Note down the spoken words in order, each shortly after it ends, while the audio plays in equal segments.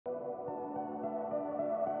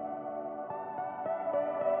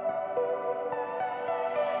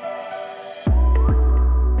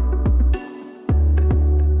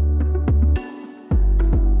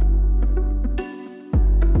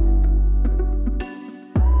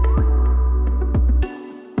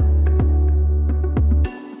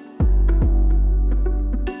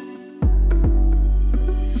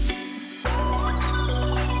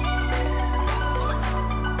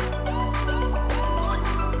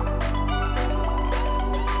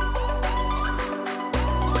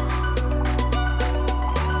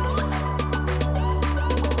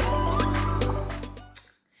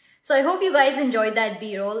So I hope you guys enjoyed that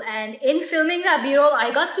B-roll, and in filming that B-roll, I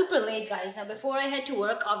got super late, guys. Now before I head to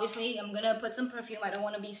work, obviously I'm gonna put some perfume. I don't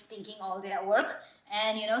want to be stinking all day at work,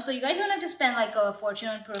 and you know, so you guys don't have to spend like a fortune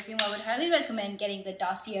on perfume. I would highly recommend getting the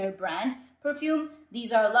Dossier brand perfume.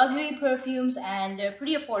 These are luxury perfumes and they're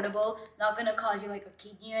pretty affordable, not gonna cause you like a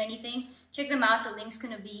kidney or anything. Check them out, the link's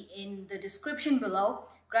gonna be in the description below.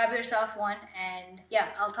 Grab yourself one, and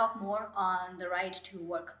yeah, I'll talk more on the ride to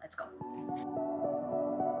work. Let's go.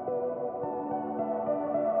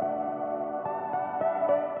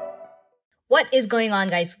 What is going on,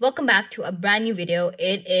 guys? Welcome back to a brand new video.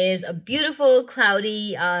 It is a beautiful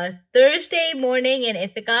cloudy Thursday morning in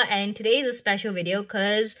Ithaca, and today is a special video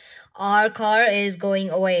because our car is going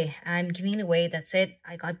away. I'm giving it away, that's it.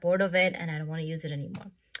 I got bored of it and I don't want to use it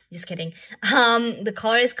anymore. Just kidding. The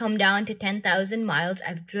car has come down to 10,000 miles.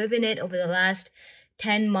 I've driven it over the last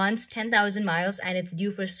 10 months, 10,000 miles, and it's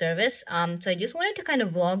due for service. So I just wanted to kind of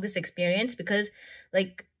vlog this experience because,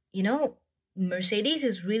 like, you know, Mercedes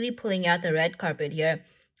is really pulling out the red carpet here.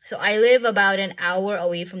 So I live about an hour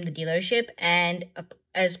away from the dealership, and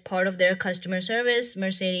as part of their customer service,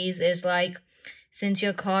 Mercedes is like, since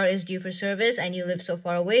your car is due for service and you live so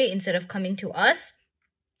far away, instead of coming to us,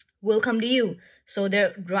 we'll come to you. So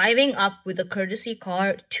they're driving up with a courtesy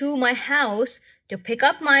car to my house to pick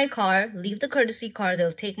up my car, leave the courtesy car,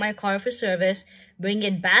 they'll take my car for service, bring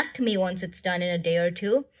it back to me once it's done in a day or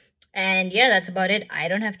two. And yeah, that's about it. I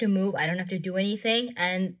don't have to move. I don't have to do anything.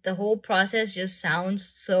 And the whole process just sounds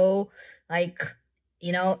so, like,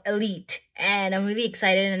 you know, elite. And I'm really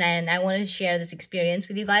excited, and I wanted to share this experience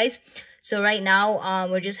with you guys. So right now,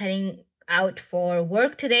 we're just heading out for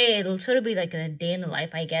work today. It'll sort of be like a day in the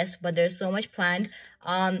life, I guess. But there's so much planned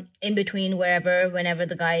in between whenever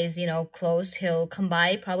the guy is, you know, close, he'll come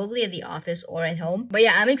by, probably at the office or at home. But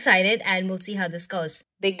yeah, I'm excited, and we'll see how this goes.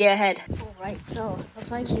 Big day ahead. Alright, so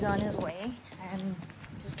looks like he's on his way. I'm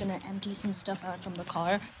just gonna empty some stuff out from the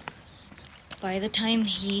car. By the time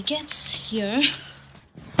he gets here,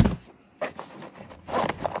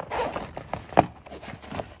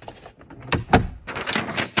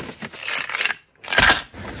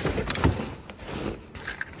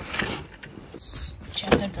 let's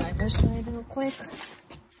check the driver's side real quick.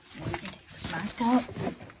 We can take this mask out.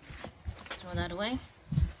 Throw that away.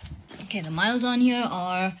 Okay, the miles on here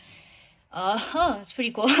are, that's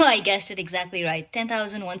pretty cool. I guessed it exactly right.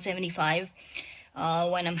 10,175.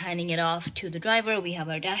 When I'm handing it off to the driver, we have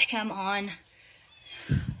our dash cam on.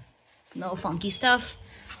 No funky stuff.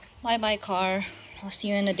 Bye-bye car. I'll see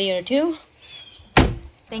you in a day or two.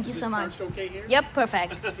 Thank you so much. Okay here? Yep,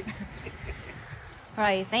 perfect.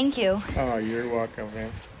 Alright, thank you. Oh, you're welcome,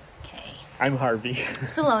 man. Okay. I'm Harvey.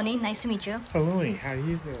 Saloni, nice to meet you. Saloni, how do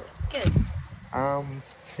you do? Good.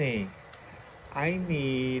 Sing. I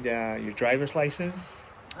need your driver's license.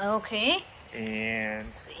 Okay. And Let's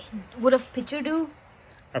see. Would a picture do?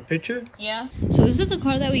 A picture? Yeah. So this is the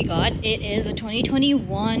car that we got. It is a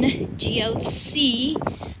 2021 GLC,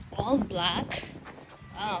 all black.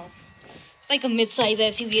 Wow. It's like a mid-size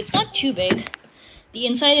SUV. It's not too big. The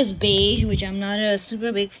inside is beige, which I'm not a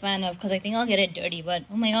super big fan of because I think I'll get it dirty. But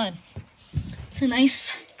oh my god, it's a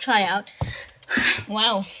nice tryout.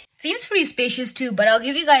 Wow. Seems pretty spacious too, but I'll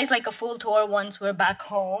give you guys like a full tour once we're back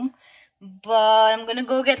home. But I'm gonna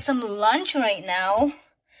go get some lunch right now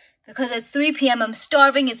because it's 3 p.m. I'm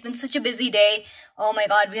starving. It's been such a busy day. Oh my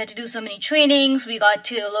god, we had to do so many trainings. We got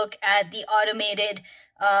to look at the automated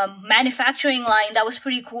manufacturing line. That was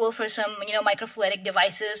pretty cool for some, you know, microfluidic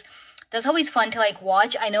devices. That's always fun to like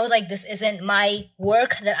watch. I know like this isn't my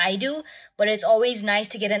work that I do, but it's always nice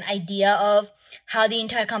to get an idea of how the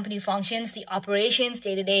entire company functions, the operations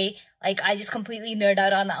day to day. Like I just completely nerd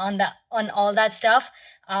out on all that stuff.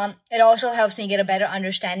 It also helps me get a better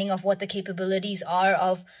understanding of what the capabilities are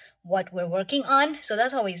of what we're working on. So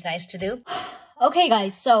that's always nice to do. Okay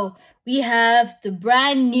guys, so we have the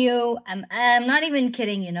brand new, I'm not even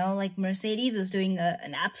kidding, you know, like Mercedes is doing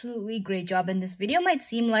an absolutely great job, and this video might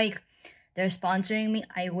seem like they're sponsoring me,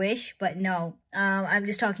 I wish, but no. I'm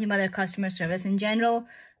just talking about their customer service in general.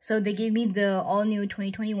 So they gave me the all-new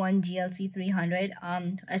 2021 GLC 300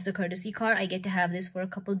 as the courtesy car. I get to have this for a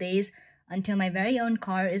couple days until my very own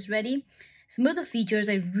car is ready. Some of the features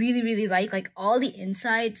I really like all the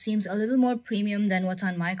inside seems a little more premium than what's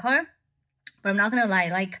on my car. But I'm not gonna lie,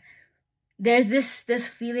 like there's this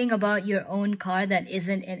feeling about your own car that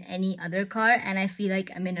isn't in any other car, and I feel like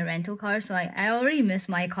I'm in a rental car, so I already miss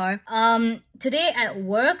my car. Today at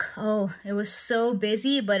work, oh, it was so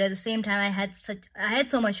busy, but at the same time I had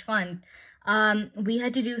so much fun. We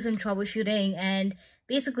had to do some troubleshooting and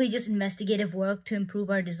basically just investigative work to improve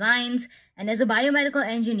our designs. And as a biomedical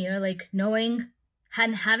engineer, like knowing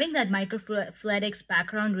And having that microfluidics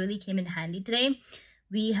background really came in handy today.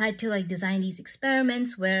 We had to like design these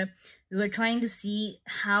experiments where we were trying to see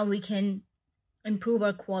how we can improve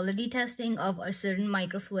our quality testing of a certain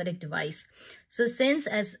microfluidic device. So since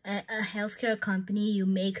as a healthcare company, you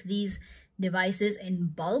make these devices in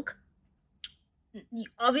bulk,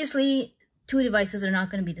 obviously two devices are not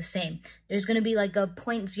going to be the same. There's going to be like a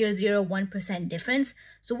 0.001% difference.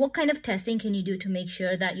 So what kind of testing can you do to make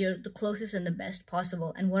sure that you're the closest and the best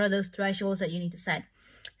possible? And what are those thresholds that you need to set?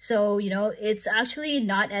 So, you know, it's actually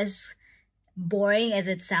not as boring as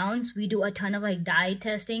it sounds. We do a ton of like dye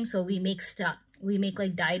testing. So we make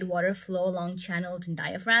like dyed water flow along channels and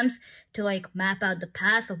diaphragms to like map out the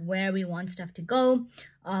path of where we want stuff to go,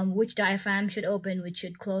 which diaphragm should open, which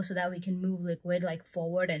should close, so that we can move liquid like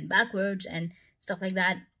forward and backwards and stuff like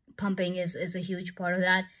that. Pumping is a huge part of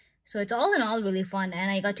that. So it's all in all really fun, and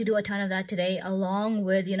I got to do a ton of that today, along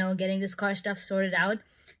with, you know, getting this car stuff sorted out.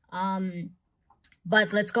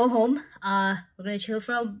 But let's go home. We're gonna chill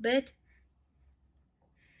for a bit.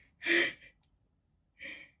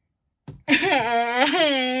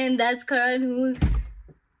 And that's Karan who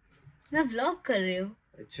मैं vlog कर रही हूँ.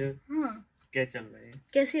 अच्छा हाँ, क्या चल रहा है?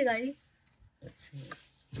 कैसी है गाड़ी?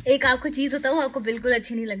 अच्छा, एक आपको चीज बताऊँ, आपको बिल्कुल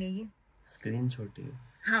अच्छी नहीं लगेगी. स्क्रीन छोटी है.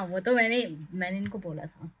 हाँ, वो तो मैंने इनको बोला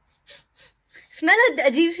था. स्मेल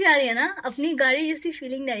अजीब सी आ रही है ना, अपनी गाड़ी जैसी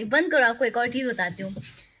फीलिंग नहीं. बंद करो, आपको एक और चीज बताती हूँ.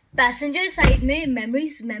 पैसेंजर साइड में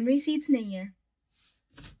मेमोरी सीट्स नहीं है.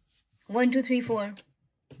 1 2 3 4.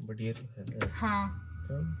 बट ये तो है. हाँ.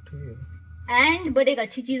 ठीक है. एंड बट एक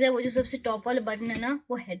अच्छी चीज है, वो जो सबसे टॉप वाला बटन है ना,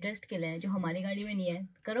 वो हेडरेस्ट के लिए है, जो हमारी गाड़ी में नहीं है.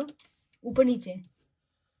 करो ऊपर नीचे.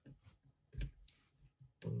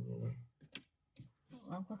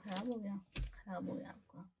 आपका खराब हो गया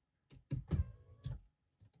आपका.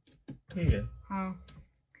 ठीक है. हाँ,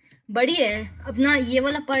 बड़ी है. अपना ये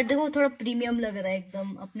वाला पार्ट देखो, थोड़ा प्रीमियम लग रहा है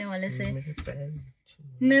एकदम अपने वाले से.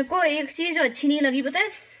 मेरे को एक चीज जो अच्छी नहीं लगी, पता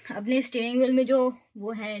है, अपने स्टीयरिंग व्हील में जो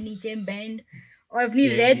वो है नीचे बेंड, और अपनी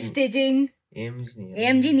रेड स्टिचिंग.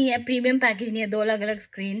 AMG नहीं है, प्रीमियम पैकेज नहीं है, 2 अलग अलग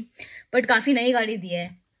स्क्रीन. बट काफी नई गाड़ी दी है.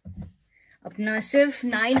 अपना सिर्फ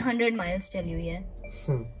 900 माइल्स चली हुई है.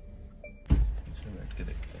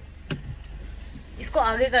 इसको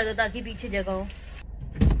आगे कर दो ताकि पीछे जगह हो.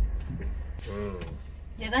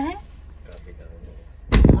 जगह है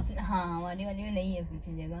हाँ, हमारी वाली में नहीं है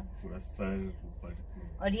पीछे जगह. पूरा सर ऊपर.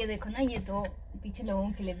 और ये देखो ना, ये तो पीछे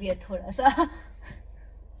लोगों के लिए भी है थोड़ा सा.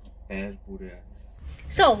 पैर पूरे.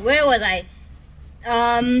 So where was I?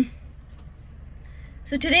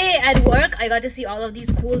 So today at work, I got to see all of these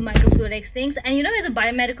cool microfluidics things. And you know, as a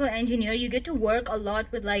biomedical engineer, you get to work a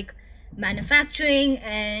lot with like manufacturing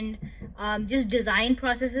and just design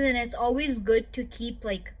processes. And it's always good to keep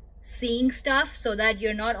like seeing stuff so that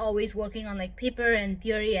you're not always working on like paper and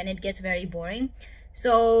theory and it gets very boring.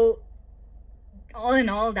 So all in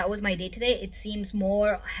all, that was my day today. It seems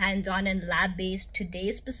more hands-on and lab-based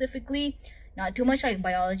today specifically. Not too much like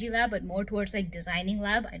biology lab, but more towards like designing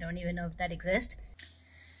lab. I don't even know if that exists.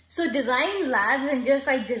 So design labs and just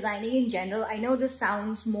like designing in general, I know this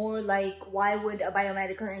sounds more like, why would a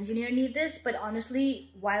biomedical engineer need this? But honestly,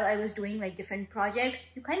 while I was doing like different projects,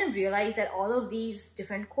 you kind of realize that all of these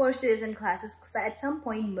different courses and classes at some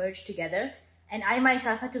point merge together. And I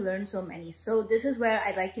myself had to learn so many. So this is where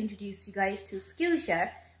I'd like to introduce you guys to Skillshare,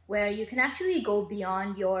 where you can actually go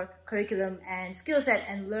beyond your curriculum and skill set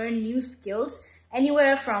and learn new skills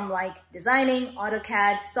anywhere from like designing,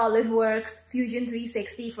 AutoCAD, SolidWorks, Fusion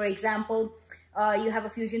 360, for example. You have a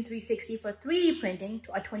Fusion 360 for 3D printing,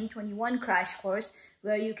 a 2021 crash course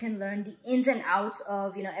where you can learn the ins and outs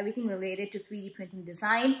of, you know, everything related to 3D printing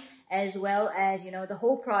design, as well as, you know, the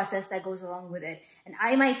whole process that goes along with it. And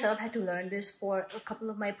I myself had to learn this for a couple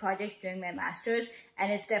of my projects during my master's,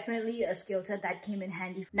 and it's definitely a skill set that came in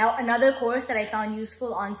handy. Now, another course that I found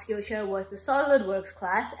useful on Skillshare was the SolidWorks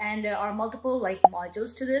class, and there are multiple like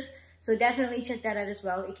modules to this. So definitely check that out as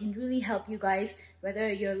well. It can really help you guys,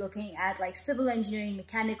 whether you're looking at like civil engineering,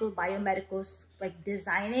 mechanical, biomedicals, like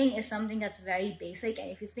designing is something that's very basic. And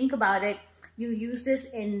if you think about it, you use this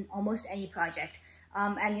in almost any project.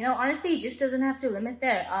 And you know, honestly, it just doesn't have to limit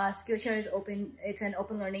there. Skillshare is open. It's an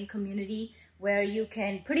open learning community where you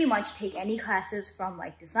can pretty much take any classes from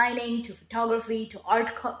like designing to photography to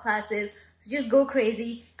art classes. So just go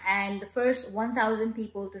crazy, and the first 1,000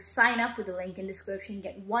 people to sign up with the link in description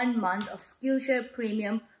get 1 month of Skillshare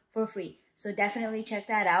Premium for free. So definitely check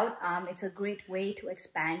that out. It's a great way to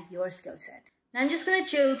expand your skill set. Now I'm just gonna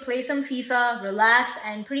chill, play some FIFA, relax,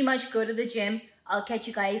 and pretty much go to the gym. I'll catch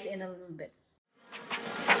you guys in a little bit.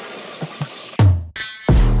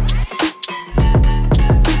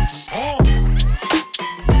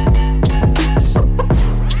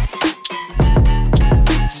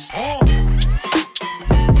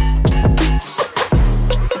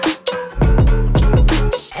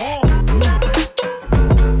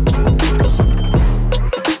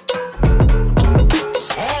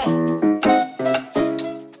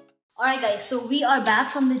 are back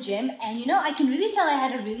from the gym, and you know, I can really tell I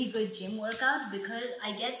had a really good gym workout because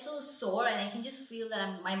I get so sore and I can just feel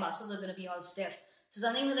that my muscles are going to be all stiff. So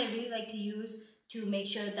something that I really like to use to make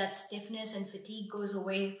sure that stiffness and fatigue goes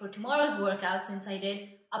away for tomorrow's workout, since I did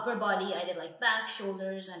upper body, I did like back,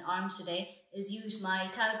 shoulders and arms today, is use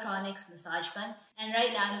my Tyotronics massage gun. And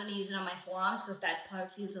right now I'm going to use it on my forearms because that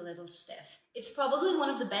part feels a little stiff. It's probably one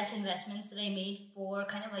of the best investments that I made for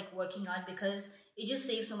kind of like working out, because it just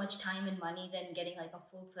saves so much time and money than getting like a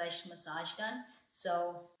full-fledged massage done.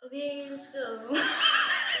 So, okay, let's go.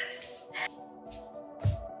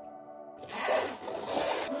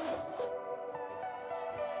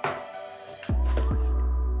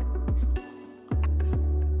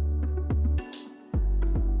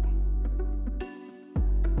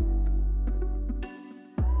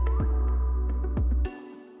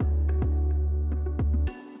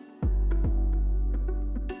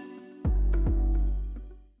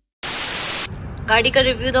 गाड़ी का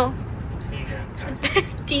review दो।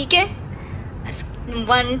 ठीक है।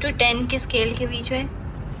 1 to 10 के scale के बीच में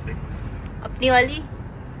 6 अपनी वाली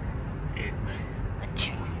 8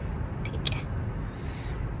 अच्छा ठीक है।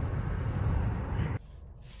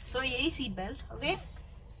 सो यही seat belt, okay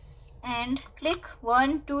and click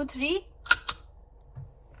 1 2 3।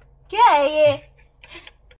 क्या है ये?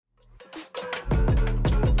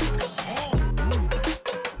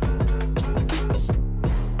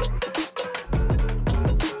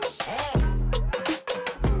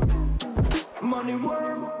 Money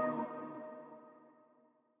worm.